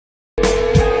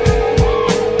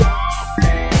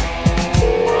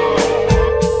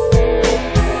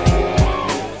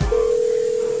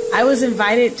was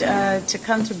invited to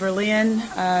come to Berlin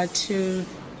to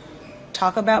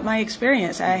talk about my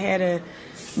experience. I had a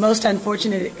most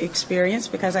unfortunate experience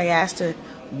because I asked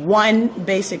one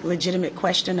basic legitimate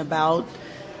question about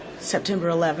September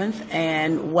 11th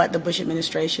and what the Bush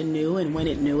administration knew and when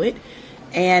it knew it.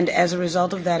 And as a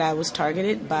result of that, I was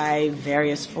targeted by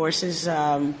various forces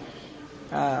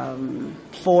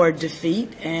for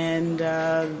defeat, and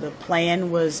the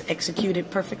plan was executed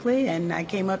perfectly, and I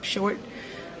came up short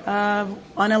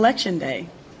on Election Day.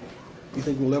 Do you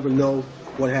think we'll ever know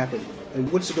what happened? And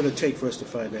what's it going to take for us to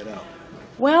find that out?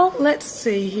 Well, let's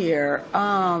see here.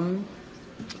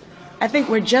 I think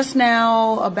we're just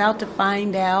now about to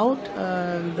find out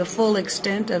the full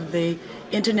extent of the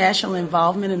international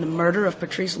involvement in the murder of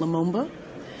Patrice Lumumba.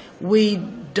 We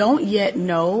don't yet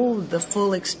know the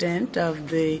full extent of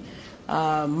the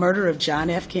murder of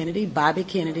John F. Kennedy, Bobby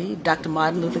Kennedy, Dr.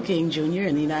 Martin Luther King Jr.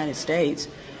 in the United States.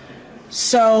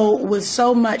 So with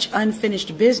so much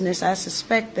unfinished business, I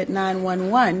suspect that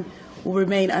 9/11 will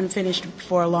remain unfinished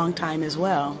for a long time as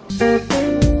well.